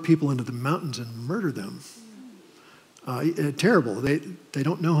lure people into the mountains and murder them. Terrible. They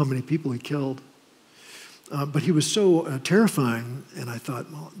don't know how many people he killed. But he was so terrifying, and I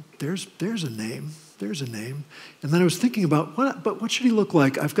thought, well, there's a name. There's a name. And then I was thinking about, what should he look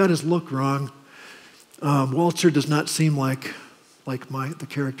like? I've got his look wrong. Walter does not seem like the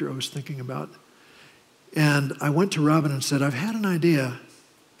character I was thinking about. And I went to Robin and said, I've had an idea.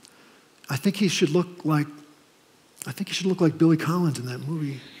 I think he should look like Billy Collins in that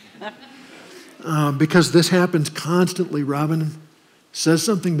movie. Because this happens constantly. Robin says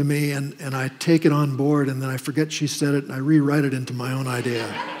something to me, and I take it on board, and then I forget she said it, and I rewrite it into my own idea.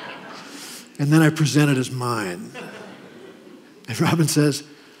 And then I present it as mine. And Robin says,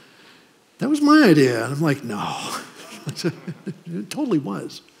 that was my idea. And I'm like, no. It totally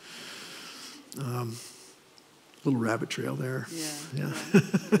was. Little rabbit trail there. Yeah.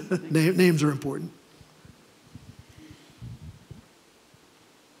 Names are important.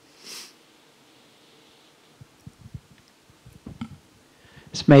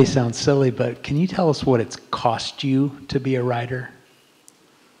 This may sound silly, but can you tell us what it's cost you to be a writer?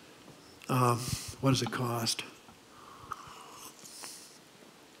 What does it cost?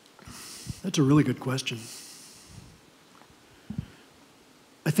 That's a really good question.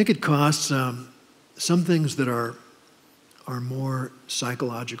 I think it costs some things that are more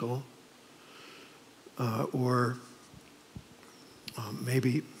psychological, or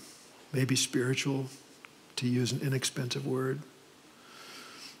maybe spiritual, to use an inexpensive word.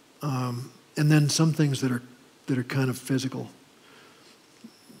 And then some things that are kind of physical.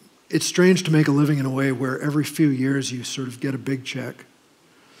 It's strange to make a living in a way where every few years you sort of get a big check,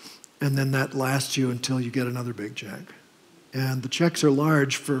 and then that lasts you until you get another big check. And the checks are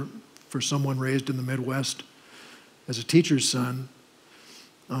large for someone raised in the Midwest as a teacher's son.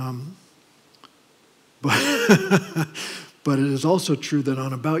 But it is also true that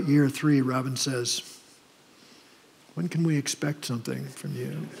on about year 3, Robin says, "When can we expect something from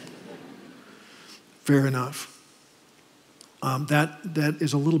you?" Fair enough. That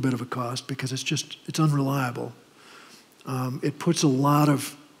is a little bit of a cost because it's unreliable. It puts a lot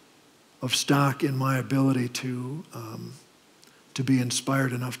of stock in my ability to be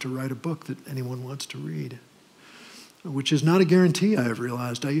inspired enough to write a book that anyone wants to read, which is not a guarantee. I have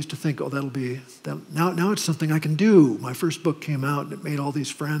realized. I used to think, that'll be that. Now it's something I can do. My first book came out and it made all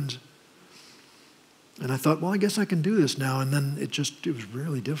these friends, and I thought, well, I guess I can do this now. And then it was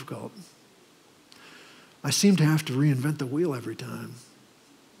really difficult. I seem to have to reinvent the wheel every time.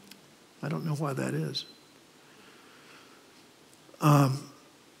 I don't know why that is.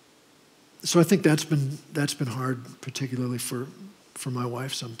 So I think that's been hard, particularly for my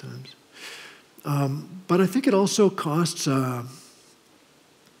wife sometimes. But I think it also costs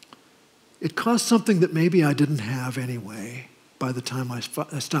something that maybe I didn't have anyway by the time I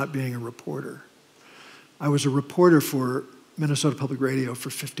stopped being a reporter. I was a reporter for Minnesota Public Radio for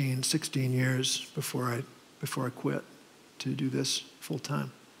 15, 16 years before I quit to do this full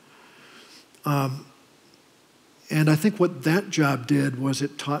time. And I think what that job did was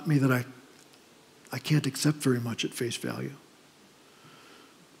it taught me that I can't accept very much at face value.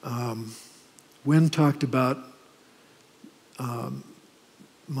 Wynn talked about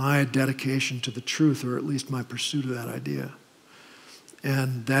my dedication to the truth, or at least my pursuit of that idea.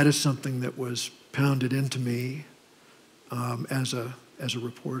 And that is something that was pounded into me as a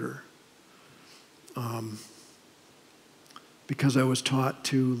reporter. Because I was taught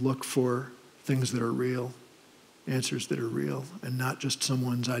to look for things that are real, answers that are real, and not just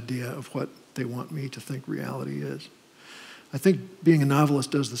someone's idea of what they want me to think reality is. I think being a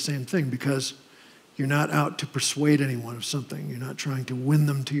novelist does the same thing because you're not out to persuade anyone of something. You're not trying to win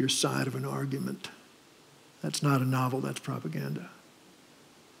them to your side of an argument. That's not a novel, that's propaganda.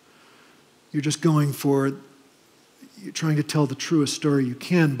 You're just you're trying to tell the truest story you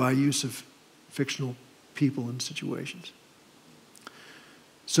can by use of fictional people and situations.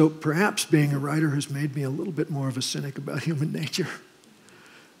 So perhaps being a writer has made me a little bit more of a cynic about human nature,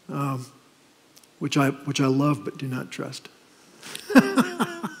 which I love but do not trust.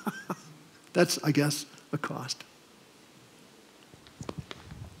 That's, I guess, a cost.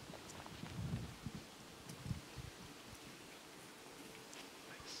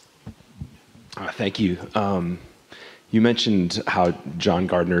 Thank you. You mentioned how John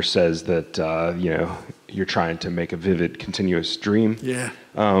Gardner says that you're trying to make a vivid, continuous dream. Yeah.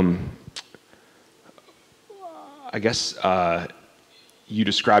 I guess you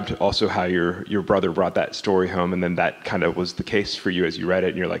described also how your brother brought that story home, and then that kind of was the case for you as you read it,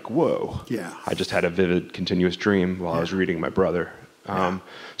 and you're like, whoa. Yeah. I just had a vivid, continuous dream while I was reading my brother. Yeah.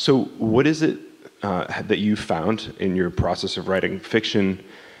 So what is it that you found in your process of writing fiction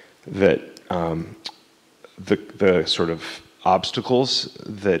that the sort of obstacles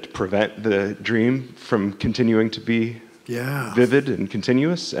that prevent the dream from continuing to be vivid and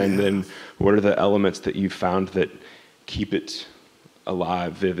continuous? And then what are the elements that you found that keep it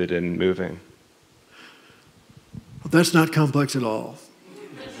alive, vivid, and moving? Well, that's not complex at all.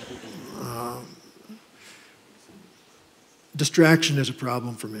 Distraction is a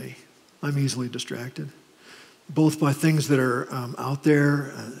problem for me. I'm easily distracted, both by things that are out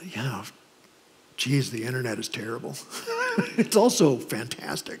there. Geez, the internet is terrible. It's also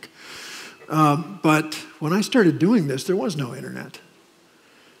fantastic. But when I started doing this, there was no internet.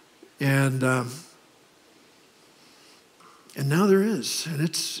 And And now there is, and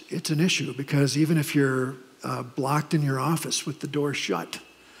it's an issue, because even if you're blocked in your office with the door shut,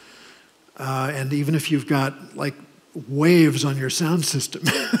 and even if you've got like waves on your sound system,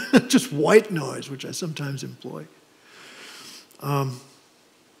 just white noise, which I sometimes employ,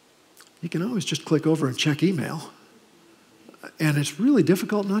 you can always just click over and check email. And it's really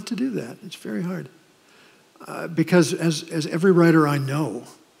difficult not to do that. It's very hard. Because as every writer I know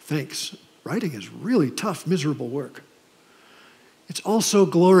thinks, writing is really tough, miserable work. It's also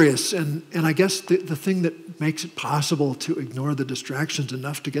glorious, and I guess the thing that makes it possible to ignore the distractions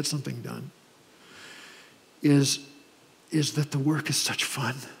enough to get something done is that the work is such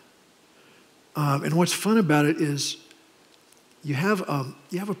fun. And what's fun about it is you have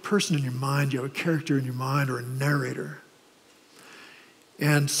a person in your mind, you have a character in your mind, or a narrator,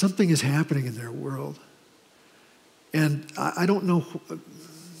 and something is happening in their world. And I don't know,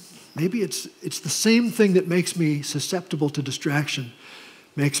 maybe it's the same thing that makes me susceptible to distraction,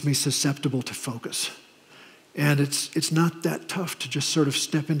 makes me susceptible to focus. And it's not that tough to just sort of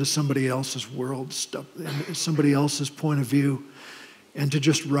step into somebody else's world, somebody else's point of view, and to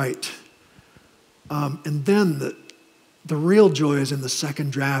just write. And then the real joy is in the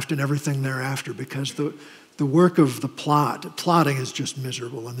second draft and everything thereafter, because the work of the plotting is just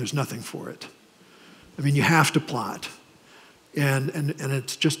miserable, and there's nothing for it. I mean, you have to plot. And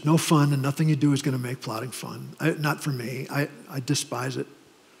it's just no fun, and nothing you do is going to make plotting fun. Not for me. I despise it.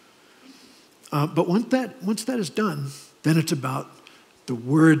 But once that is done, then it's about the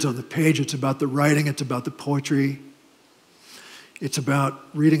words on the page. It's about the writing. It's about the poetry. It's about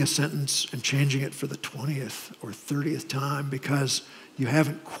reading a sentence and changing it for the 20th or 30th time because you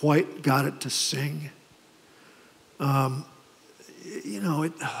haven't quite got it to sing. I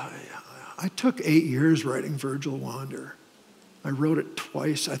took 8 years writing Virgil Wander. I wrote it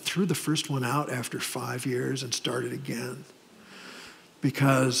twice. I threw the first one out after 5 years and started again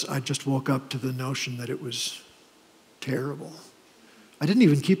because I just woke up to the notion that it was terrible. I didn't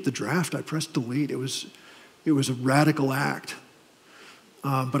even keep the draft. I pressed delete. It was a radical act.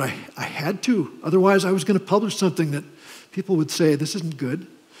 But I had to. Otherwise, I was going to publish something that people would say, this isn't good.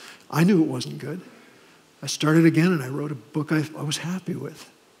 I knew it wasn't good. I started again and I wrote a book I was happy with.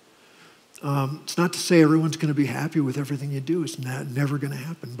 It's not to say everyone's going to be happy with everything you do. It's never going to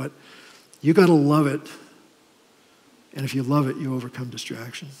happen. But you got to love it. And if you love it, you overcome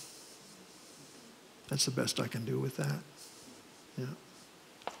distraction. That's the best I can do with that. Yeah.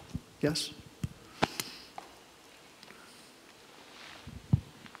 Yes?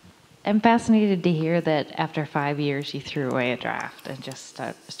 I'm fascinated to hear that after 5 years you threw away a draft and just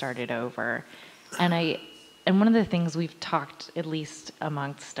started over. And one of the things we've talked, at least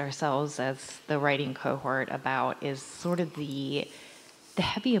amongst ourselves as the writing cohort, about is sort of the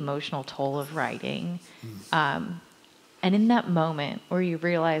heavy emotional toll of writing. And in that moment where you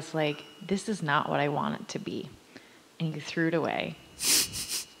realize, like, this is not what I want it to be, and you threw it away,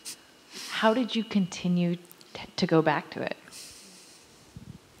 how did you continue to go back to it?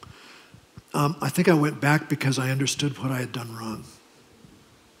 I think I went back because I understood what I had done wrong.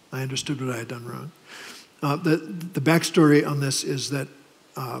 The backstory on this is that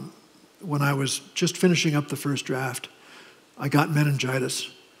when I was just finishing up the first draft, I got meningitis,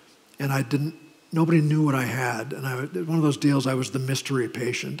 and nobody knew what I had. And one of those deals, I was the mystery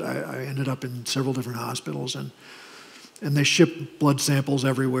patient. I ended up in several different hospitals, and they shipped blood samples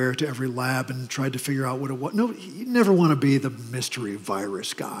everywhere to every lab and tried to figure out what it was. No, you never want to be the mystery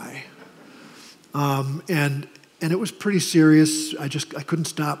virus guy. And it was pretty serious. I couldn't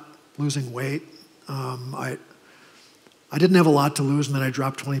stop losing weight. I didn't have a lot to lose, and then I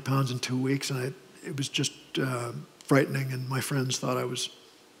dropped 20 pounds in 2 weeks, and it was just frightening, and my friends thought I was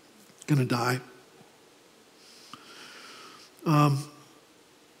going to die. And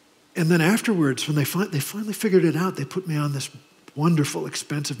then afterwards, when they finally figured it out, they put me on this wonderful,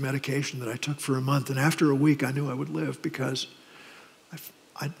 expensive medication that I took for a month, and after a week, I knew I would live because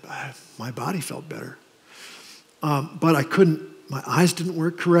my body felt better. But I couldn't. My eyes didn't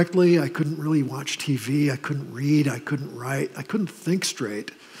work correctly. I couldn't really watch TV. I couldn't read. I couldn't write. I couldn't think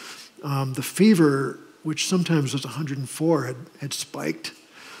straight. The fever, which sometimes was 104, had spiked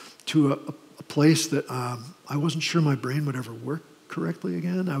to a place that I wasn't sure my brain would ever work correctly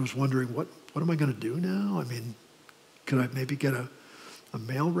again. I was wondering, what am I going to do now? I mean, could I maybe get a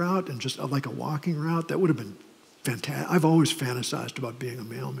mail route and just like a walking route? That would have been fantastic. I've always fantasized about being a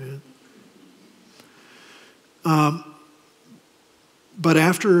mailman. But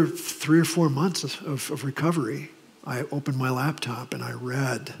after 3 or 4 months of recovery, I opened my laptop and I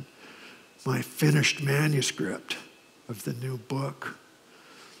read my finished manuscript of the new book.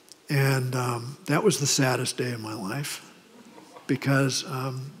 And that was the saddest day of my life. because,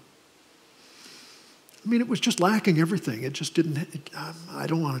 it was just lacking everything. It just didn't, I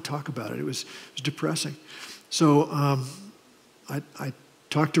don't want to talk about it. It was depressing. So I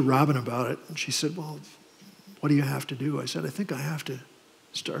talked to Robin about it, and she said, well, what do you have to do? I said, I think I have to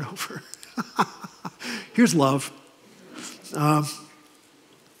start over. Here's love.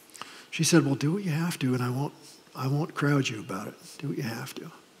 She said, well, do what you have to, and I won't crowd you about it. Do what you have to.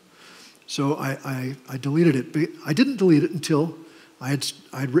 So I deleted it. But I didn't delete it until I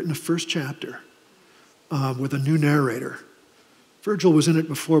had written a first chapter with a new narrator. Virgil was in it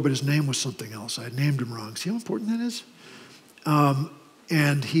before, but his name was something else. I had named him wrong. See how important that is?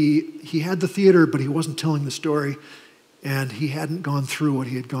 And he had the theater, but he wasn't telling the story. And he hadn't gone through what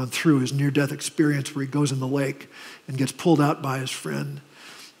he had gone through, his near-death experience where he goes in the lake and gets pulled out by his friend.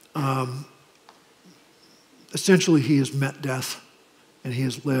 Essentially, he has met death, and he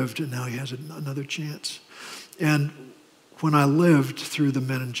has lived, and now he has another chance. And when I lived through the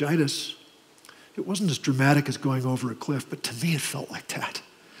meningitis, it wasn't as dramatic as going over a cliff, but to me it felt like that.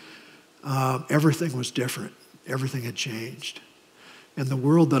 Everything was different. Everything had changed. And the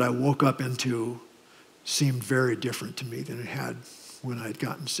world that I woke up into seemed very different to me than it had when I had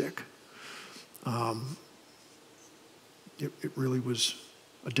gotten sick. It really was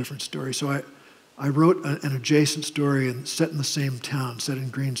a different story. So I wrote an adjacent story and set in the same town, set in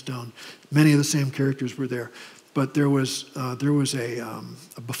Greenstone. Many of the same characters were there, but there was a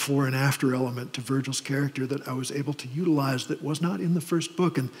before and after element to Virgil's character that I was able to utilize that was not in the first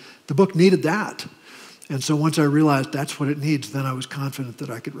book, and the book needed that. And so once I realized that's what it needs, then I was confident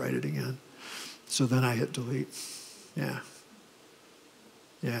that I could write it again. So then I hit delete. Yeah.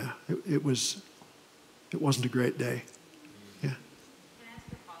 It wasn't a great day. Yeah.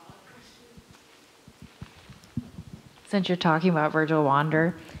 Since you're talking about Virgil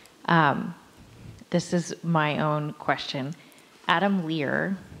Wander, this is my own question. Adam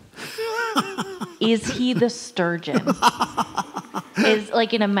Lear, is he the sturgeon? Is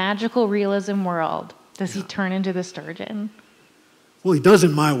like in a magical realism world, does he turn into the sturgeon? Well, he does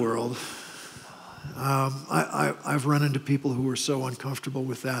in my world. I've run into people who were so uncomfortable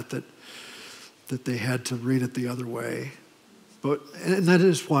with that they had to read it the other way. And that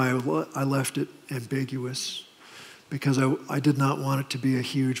is why I left it ambiguous, because I did not want it to be a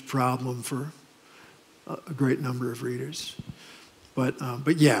huge problem for a great number of readers. But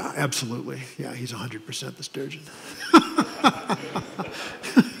yeah, absolutely. Yeah, he's 100% the sturgeon.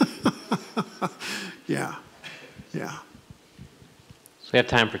 Yeah. So we have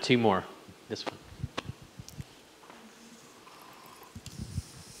time for two more. This one.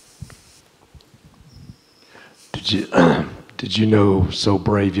 Did you know "So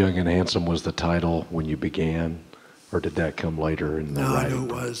Brave, Young, and Handsome" was the title when you began, or did that come later in the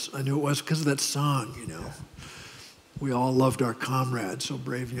writing? I knew it was because of that song. We all loved our comrade, so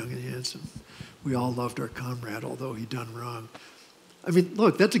brave, young, and handsome. We all loved our comrade, although he done wrong.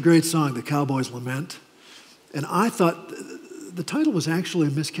 Look, that's a great song, "The Cowboy's Lament," and I thought the title was actually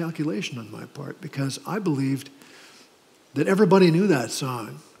a miscalculation on my part because I believed that everybody knew that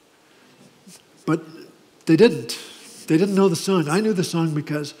song, but they didn't. They didn't know the song. I knew the song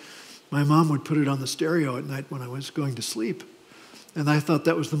because my mom would put it on the stereo at night when I was going to sleep. And I thought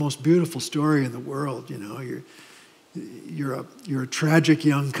that was the most beautiful story in the world. You're a tragic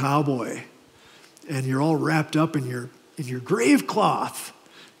young cowboy, and you're all wrapped up in your grave cloth,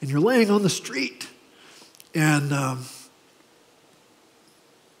 and you're laying on the street. And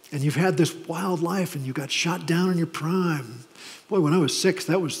you've had this wild life, and you got shot down in your prime. Boy, when I was 6,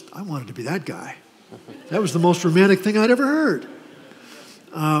 I wanted to be that guy. That was the most romantic thing I'd ever heard.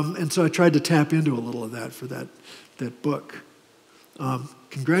 And so I tried to tap into a little of that for that book.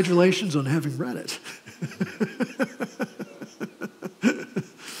 Congratulations on having read it.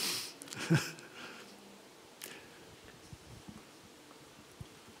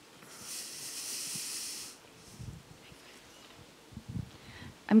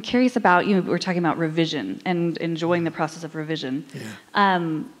 I'm curious about, we're talking about revision and enjoying the process of revision.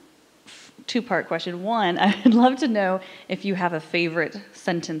 Yeah. Two-part question. One, I'd love to know if you have a favorite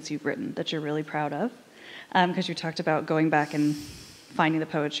sentence you've written that you're really proud of, because you talked about going back and finding the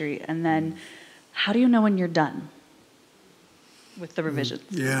poetry. And then, how do you know when you're done with the revisions?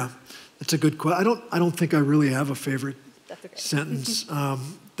 Yeah, that's a good question. I don't think I really have a favorite sentence. That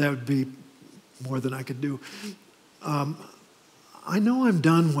would be more than I could do. I know I'm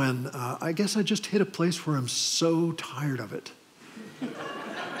done when, I guess I just hit a place where I'm so tired of it.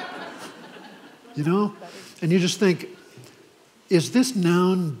 And you just think, is this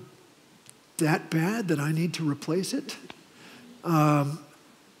noun that bad that I need to replace it? Have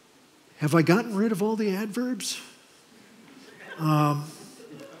I gotten rid of all the adverbs?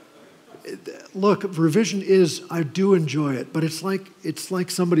 Look, revision is, I do enjoy it, but it's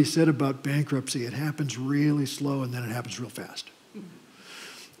like somebody said about bankruptcy. It happens really slow and then it happens real fast.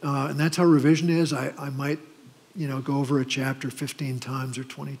 And that's how revision is. I might, go over a chapter 15 times or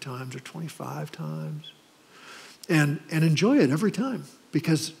 20 times or 25 times and enjoy it every time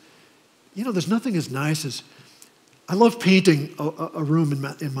because, there's nothing as nice as, I love painting a room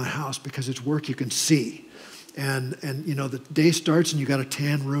in my house because it's work you can see. And the day starts and you got a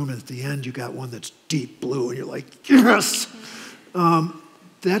tan room, and at the end you got one that's deep blue, and you're like, yes!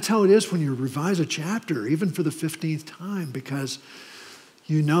 That's how it is when you revise a chapter, even for the 15th time, because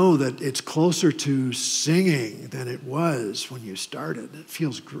you know that it's closer to singing than it was when you started. It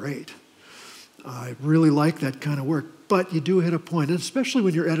feels great. I really like that kind of work, but you do hit a point, and especially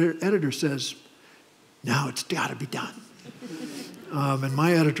when your editor says, now it's got to be done. And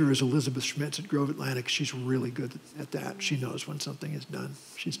my editor is Elizabeth Schmitz at Grove Atlantic. She's really good at that. She knows when something is done.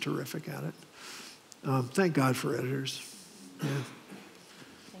 She's terrific at it. Thank God for editors. Yeah.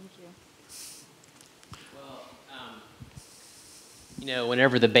 Thank you. Well,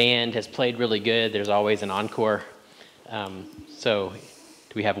 whenever the band has played really good, there's always an encore. So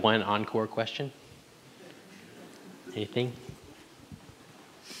do we have one encore question? Anything?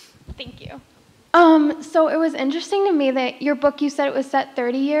 Thank you. So it was interesting to me that your book, you said it was set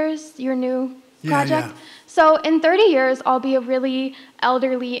 30 years, your new project. Yeah. So in 30 years, I'll be a really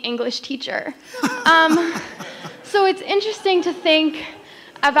elderly English teacher. So it's interesting to think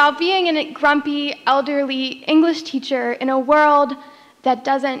about being a grumpy, elderly English teacher in a world that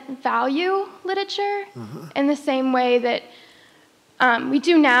doesn't value literature in the same way that we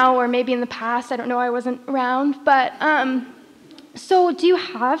do now, or maybe in the past. I don't know, I wasn't around. But so do you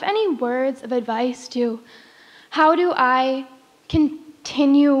have any words of advice to how do I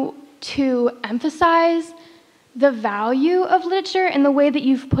continue to emphasize the value of literature in the way that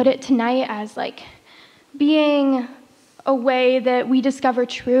you've put it tonight as like being a way that we discover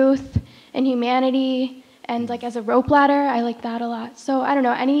truth and humanity and like as a rope ladder? I like that a lot. So I don't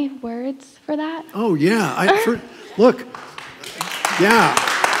know, any words for that? Oh yeah, look, yeah.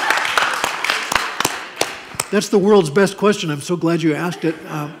 That's the world's best question. I'm so glad you asked it.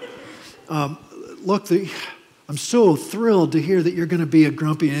 Look, I'm so thrilled to hear that you're going to be a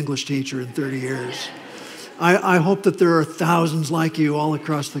grumpy English teacher in 30 years. I hope that there are thousands like you all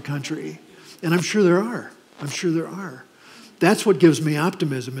across the country. And I'm sure there are. I'm sure there are. That's what gives me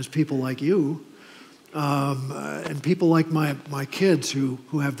optimism is people like you and people like my kids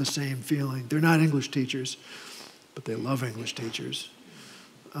who have the same feeling. They're not English teachers, but they love English teachers.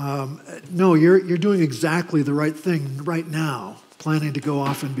 No, you're doing exactly the right thing right now, planning to go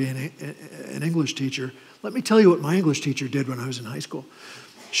off and be an English teacher. Let me tell you what my English teacher did when I was in high school.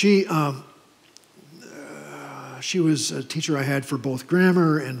 She was a teacher I had for both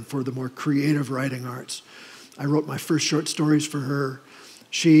grammar and for the more creative writing arts. I wrote my first short stories for her.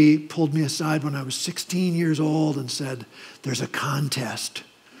 She pulled me aside when I was 16 years old and said, there's a contest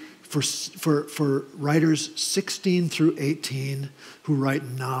for writers 16 through 18 who write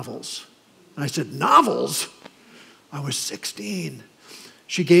novels. And I said, novels? I was 16.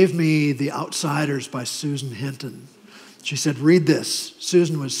 She gave me The Outsiders by Susan Hinton. She said, read this.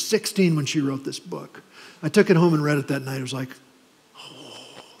 Susan was 16 when she wrote this book. I took it home and read it that night. I was like, oh,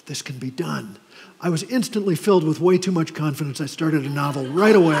 this can be done. I was instantly filled with way too much confidence. I started a novel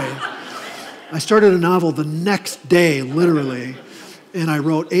right away. I started a novel the next day, literally. And I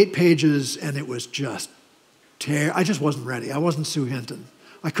wrote 8 pages, and it was just I just wasn't ready. I wasn't Sue Hinton.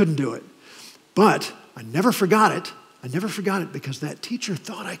 I couldn't do it. But I never forgot it. I never forgot it because that teacher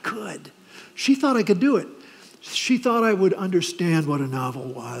thought I could. She thought I could do it. She thought I would understand what a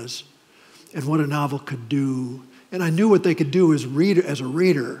novel was and what a novel could do. And I knew what they could do as a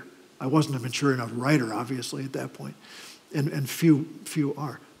reader. I wasn't a mature enough writer, obviously, at that point. And few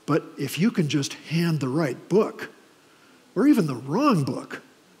are. But if you can just hand the right book, or even the wrong book,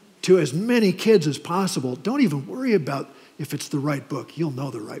 to as many kids as possible, don't even worry about if it's the right book. You'll know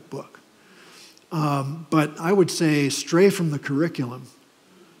the right book. But I would say stray from the curriculum.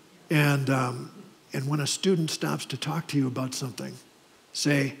 And when a student stops to talk to you about something,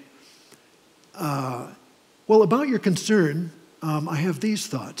 say, well, about your concern, I have these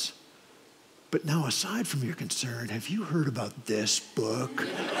thoughts. But now, aside from your concern, have you heard about this book?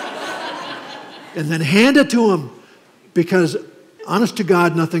 And then hand it to them, because honest to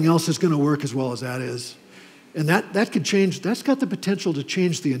God, nothing else is going to work as well as that is. And that could change, that's got the potential to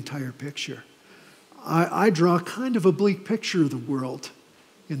change the entire picture. I draw kind of a bleak picture of the world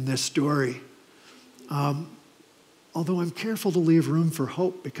in this story. Although I'm careful to leave room for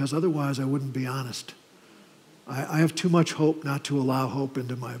hope, because otherwise I wouldn't be honest. I have too much hope not to allow hope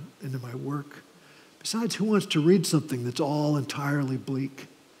into my work. Besides, who wants to read something that's all entirely bleak?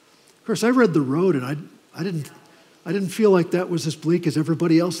 Of course, I read The Road, and I didn't feel like that was as bleak as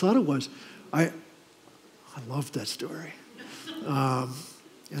everybody else thought it was. I loved that story.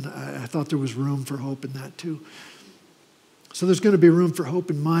 And I thought there was room for hope in that too. So there's going to be room for hope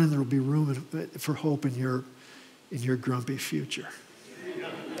in mine, and there will be room for hope in your grumpy future.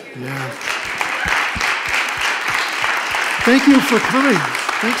 Yeah. Thank you for coming.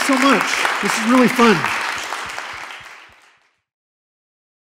 Thanks so much. This is really fun.